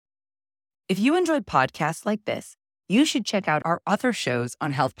If you enjoyed podcasts like this, you should check out our other shows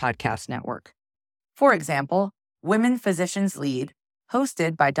on Health Podcast Network. For example, Women Physicians Lead,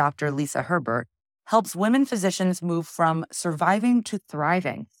 hosted by Dr. Lisa Herbert, helps women physicians move from surviving to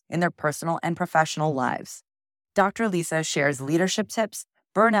thriving in their personal and professional lives. Dr. Lisa shares leadership tips,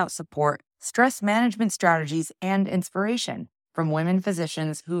 burnout support, stress management strategies, and inspiration from women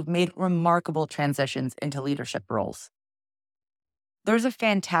physicians who've made remarkable transitions into leadership roles. There's a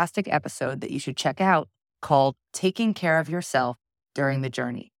fantastic episode that you should check out called Taking Care of Yourself During the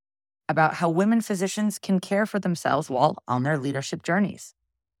Journey, about how women physicians can care for themselves while on their leadership journeys.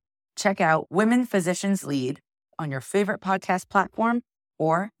 Check out Women Physicians Lead on your favorite podcast platform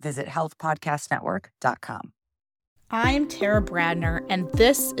or visit healthpodcastnetwork.com. I'm Tara Bradner, and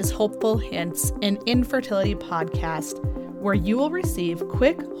this is Hopeful Hints, an infertility podcast where you will receive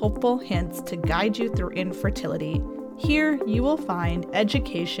quick, hopeful hints to guide you through infertility. Here you will find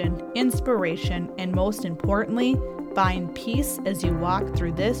education, inspiration, and most importantly, find peace as you walk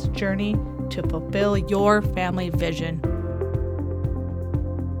through this journey to fulfill your family vision.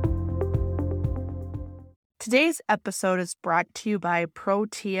 Today's episode is brought to you by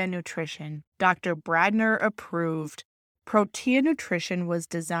Protea Nutrition, Dr. Bradner approved. Protea Nutrition was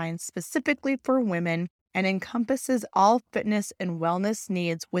designed specifically for women and encompasses all fitness and wellness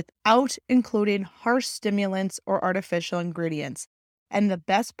needs without including harsh stimulants or artificial ingredients. And the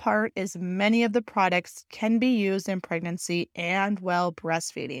best part is many of the products can be used in pregnancy and while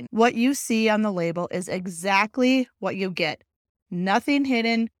breastfeeding. What you see on the label is exactly what you get. Nothing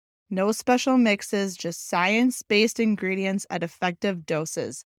hidden. No special mixes, just science-based ingredients at effective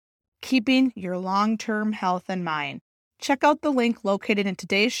doses, keeping your long-term health in mind. Check out the link located in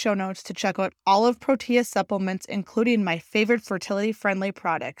today's show notes to check out all of Protea's supplements, including my favorite fertility-friendly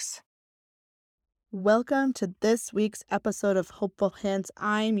products. Welcome to this week's episode of Hopeful Hints.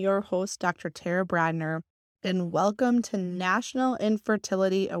 I'm your host, Dr. Tara Bradner, and welcome to National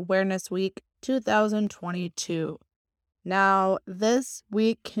Infertility Awareness Week 2022. Now, this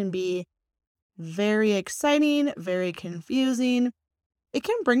week can be very exciting, very confusing. It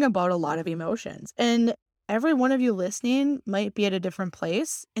can bring about a lot of emotions. And every one of you listening might be at a different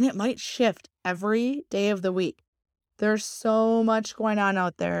place, and it might shift every day of the week. There's so much going on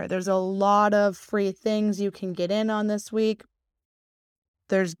out there. There's a lot of free things you can get in on this week.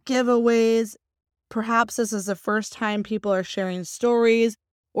 There's giveaways. Perhaps this is the first time people are sharing stories,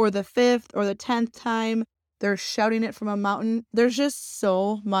 or the 5th or the 10th time. They're shouting it from a mountain. There's just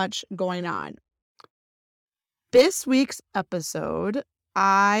so much going on. This week's episode,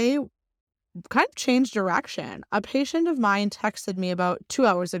 I kind of changed direction. A patient of mine texted me about 2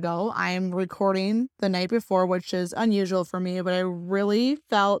 hours ago. I am recording the night before, which is unusual for me, but I really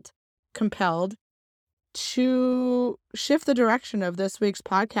felt compelled to shift the direction of this week's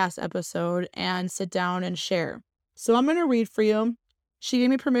podcast episode and sit down and share. So I'm going to read for you. She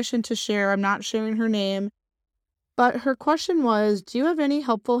gave me permission to share. I'm not sharing her name. But her question was, do you have any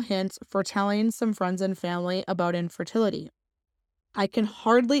helpful hints for telling some friends and family about infertility? I can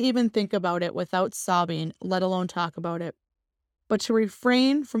hardly even think about it without sobbing, let alone talk about it. But to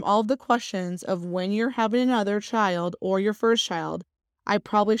refrain from all of the questions of when you're having another child or your first child, I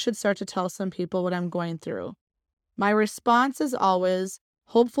probably should start to tell some people what I'm going through. My response is always,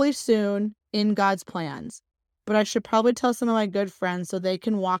 hopefully soon, in God's plans. But I should probably tell some of my good friends so they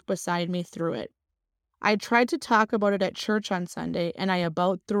can walk beside me through it. I tried to talk about it at church on Sunday, and I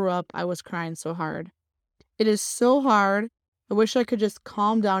about threw up. I was crying so hard. It is so hard. I wish I could just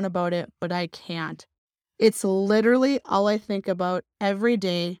calm down about it, but I can't. It's literally all I think about every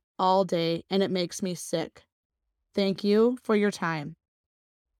day, all day, and it makes me sick. Thank you for your time.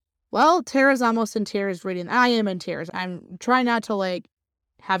 Well, Tara's almost in tears reading. I am in tears. I'm trying not to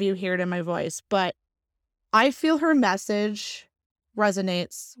have you hear it in my voice, but I feel her message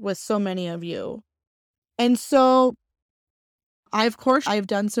resonates with so many of you. And so, I've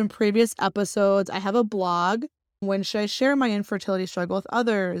done some previous episodes. I have a blog. When should I share my infertility struggle with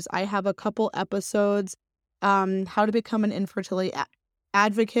others? I have a couple episodes, how to become an infertility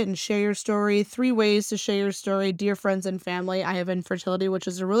advocate and share your story, 3 ways to share your story, dear friends and family. I have infertility, which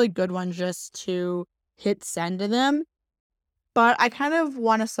is a really good one just to hit send to them. But I kind of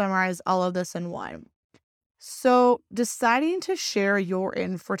want to summarize all of this in one. So deciding to share your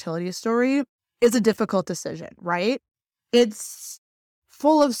infertility story is a difficult decision, right? It's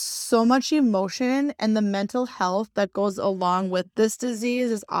full of so much emotion, and the mental health that goes along with this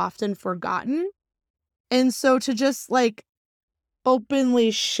disease is often forgotten. And so to just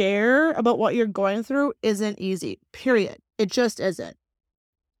openly share about what you're going through isn't easy, period. It just isn't.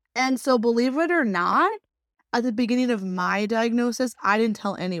 And so believe it or not, at the beginning of my diagnosis, I didn't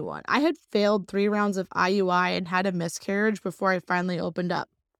tell anyone. I had failed 3 rounds of IUI and had a miscarriage before I finally opened up.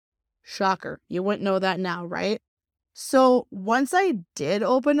 Shocker. You wouldn't know that now, right? So once I did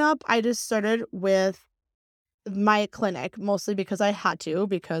open up, I just started with my clinic, mostly because I had to,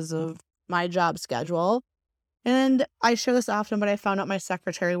 because of my job schedule. And I share this often, but I found out my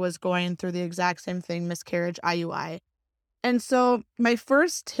secretary was going through the exact same thing, miscarriage, IUI. And so my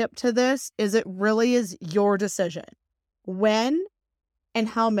first tip to this is it really is your decision. When and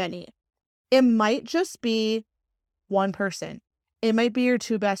how many. It might just be one person. It might be your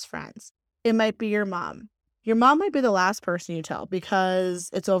 2 best friends. It might be your mom. Your mom might be the last person you tell because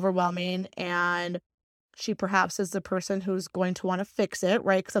it's overwhelming and she perhaps is the person who's going to want to fix it,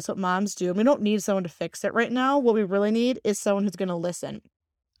 right? Because that's what moms do. And we don't need someone to fix it right now. What we really need is someone who's going to listen.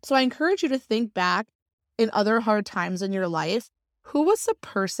 So I encourage you to think back in other hard times in your life. Who was the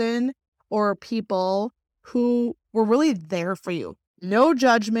person or people who were really there for you? No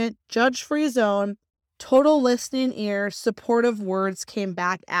judgment, judge-free zone, total listening ear, supportive words came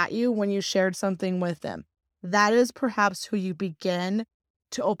back at you when you shared something with them. That is perhaps who you begin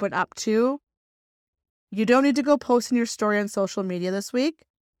to open up to. You don't need to go posting your story on social media this week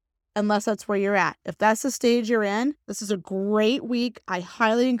unless that's where you're at. If that's the stage you're in, this is a great week. I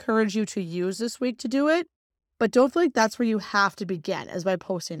highly encourage you to use this week to do it, but don't feel like that's where you have to begin is by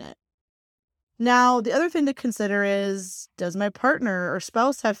posting it. Now, the other thing to consider is, does my partner or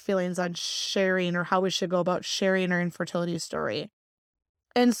spouse have feelings on sharing or how we should go about sharing our infertility story?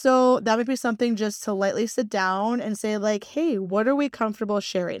 And so that might be something just to lightly sit down and say like, hey, what are we comfortable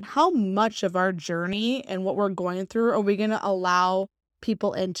sharing? How much of our journey and what we're going through are we going to allow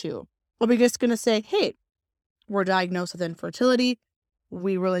people into? Are we just going to say, hey, we're diagnosed with infertility.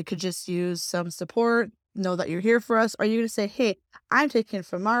 We really could just use some support. Know that you're here for us. Are you going to say, hey, I'm taking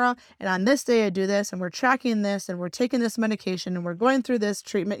Femara and on this day I do this and we're tracking this and we're taking this medication and we're going through this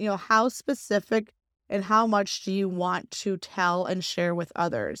treatment? You know, how specific and how much do you want to tell and share with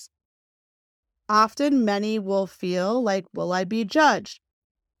others? Often many will feel like, will I be judged?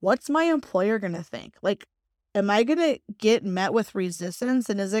 What's my employer going to think? Like, am I going to get met with resistance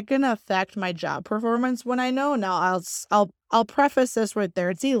and is it going to affect my job performance when I know? Now, I'll preface this right there.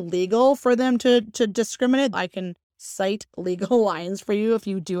 It's illegal for them to discriminate. I can cite legal lines for you if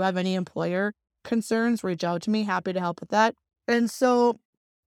you do have any employer concerns. Reach out to me. Happy to help with that. And so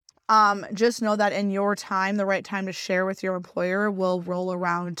just know that in your time, the right time to share with your employer will roll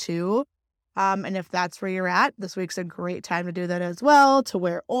around too. And if that's where you're at, this week's a great time to do that as well, to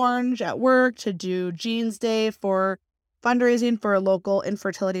wear orange at work, to do Jeans Day for fundraising for a local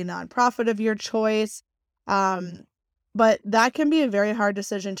infertility nonprofit of your choice. But that can be a very hard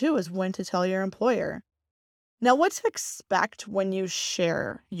decision too, is when to tell your employer. Now, what to expect when you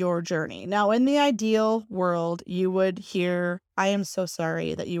share your journey? Now, in the ideal world, you would hear, I am so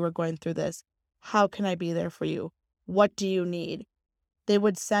sorry that you were going through this. How can I be there for you? What do you need? They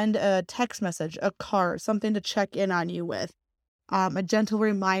would send a text message, a card, something to check in on you with, a gentle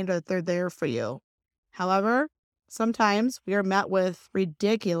reminder that they're there for you. However, sometimes we are met with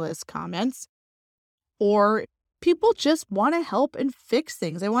ridiculous comments, or people just want to help and fix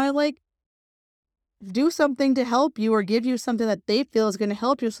things. They want to do something to help you or give you something that they feel is going to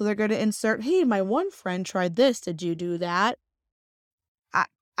help you. So they're going to insert, hey, my one friend tried this. Did you do that?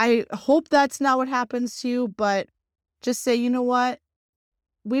 I hope that's not what happens to you, but just say, you know what?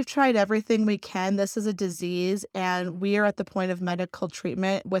 We've tried everything we can. This is a disease and we are at the point of medical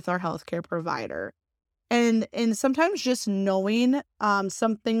treatment with our healthcare provider. And sometimes just knowing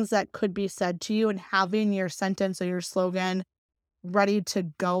some things that could be said to you and having your sentence or your slogan ready to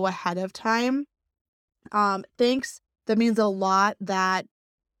go ahead of time. Thanks. That means a lot that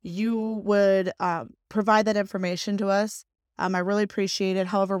you would provide that information to us. I really appreciate it.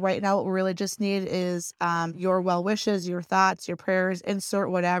 However, right now, what we really just need is your well wishes, your thoughts, your prayers, insert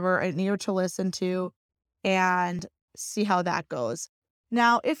whatever, an ear to listen to, and see how that goes.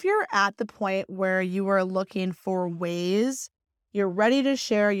 Now, if you're at the point where you are looking for ways, you're ready to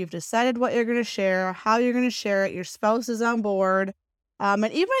share, you've decided what you're going to share, how you're going to share it, your spouse is on board, and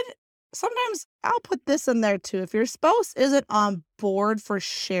even sometimes I'll put this in there too. If your spouse isn't on board for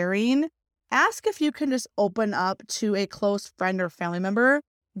sharing, ask if you can just open up to a close friend or family member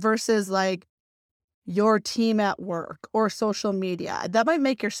versus like your team at work or social media. That might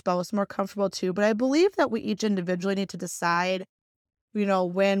make your spouse more comfortable too. But I believe that we each individually need to decide,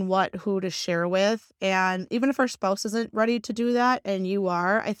 when, what, who to share with. And even if our spouse isn't ready to do that and you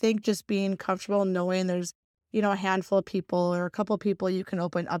are, I think just being comfortable knowing there's a handful of people or a couple of people you can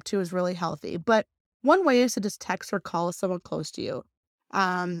open up to is really healthy. But one way is to just text or call someone close to you.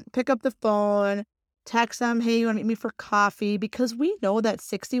 Pick up the phone, Text them, hey, you want to meet me for coffee? Because we know that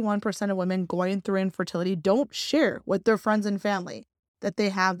 61% of women going through infertility don't share with their friends and family that they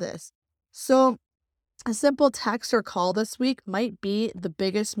have this. So a simple text or call this week might be the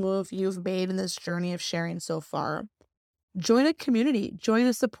biggest move you've made in this journey of sharing so far. Join a community, join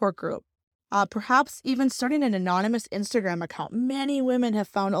a support group, perhaps even starting an anonymous Instagram account. Many women have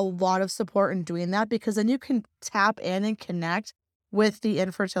found a lot of support in doing that because then you can tap in and connect with the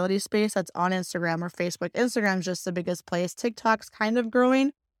infertility space that's on Instagram or Facebook. Instagram's just the biggest place. TikTok's kind of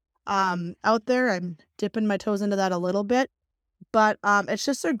growing out there. I'm dipping my toes into that a little bit. But it's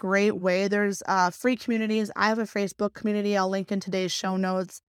just a great way. There's free communities. I have a Facebook community. I'll link in today's show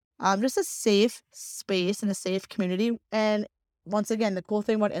notes. Just a safe space and a safe community. And once again, the cool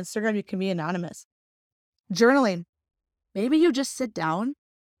thing about Instagram, you can be anonymous. Journaling. Maybe you just sit down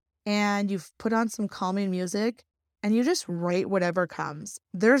and you've put on some calming music and you just write whatever comes.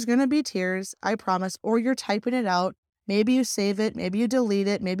 There's going to be tears, I promise, or you're typing it out. Maybe you save it. Maybe you delete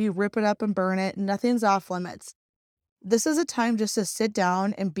it. Maybe you rip it up and burn it. Nothing's off limits. This is a time just to sit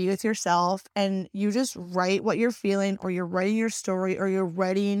down and be with yourself, and you just write what you're feeling, or you're writing your story, or you're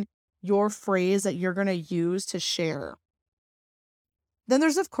writing your phrase that you're going to use to share. Then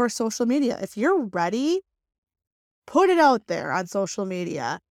there's, of course, social media. If you're ready, put it out there on social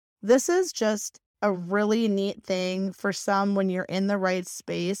media. This is just a really neat thing for some when you're in the right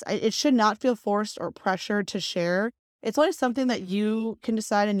space. It should not feel forced or pressured to share. It's always something that you can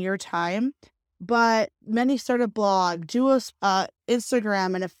decide in your time. But many start a blog, do a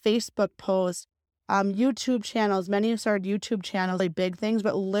Instagram and a Facebook post, YouTube channels. Many have started YouTube channels, like big things,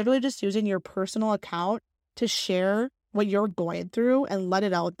 but literally just using your personal account to share what you're going through and let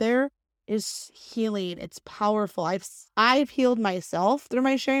it out there is healing. It's powerful. I've healed myself through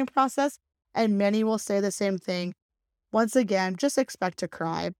my sharing process, and many will say the same thing. Once again, just expect to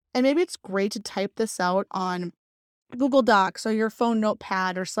cry. And maybe it's great to type this out on Google Docs or your phone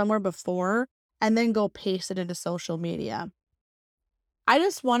notepad or somewhere before, and then go paste it into social media. I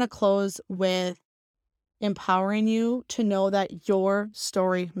just want to close with empowering you to know that your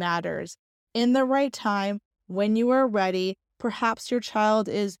story matters. In the right time, when you are ready, perhaps your child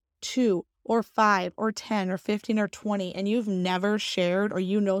is 2 or 5 or 10 or 15 or 20, and you've never shared, or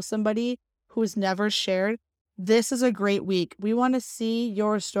you know somebody who's never shared. This is a great week. We want to see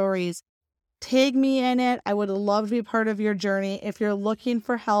your stories. Tag me in it. I would love to be part of your journey. If you're looking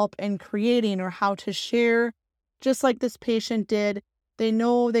for help in creating or how to share, just like this patient did, they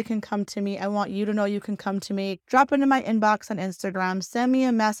know they can come to me. I want you to know you can come to me. Drop into my inbox on Instagram. Send me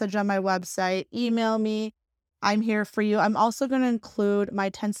a message on my website. Email me. I'm here for you. I'm also going to include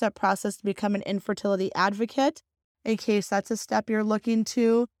my 10-step process to become an infertility advocate in case that's a step you're looking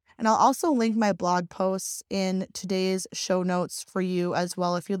to. And I'll also link my blog posts in today's show notes for you as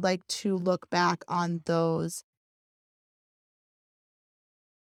well if you'd like to look back on those.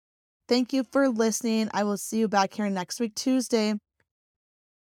 Thank you for listening. I will see you back here next week, Tuesday.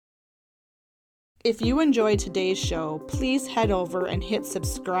 If you enjoyed today's show, please head over and hit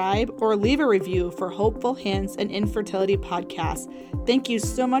subscribe or leave a review for Hopeful Hints and Infertility Podcast. Thank you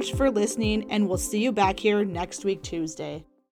so much for listening, and we'll see you back here next week, Tuesday.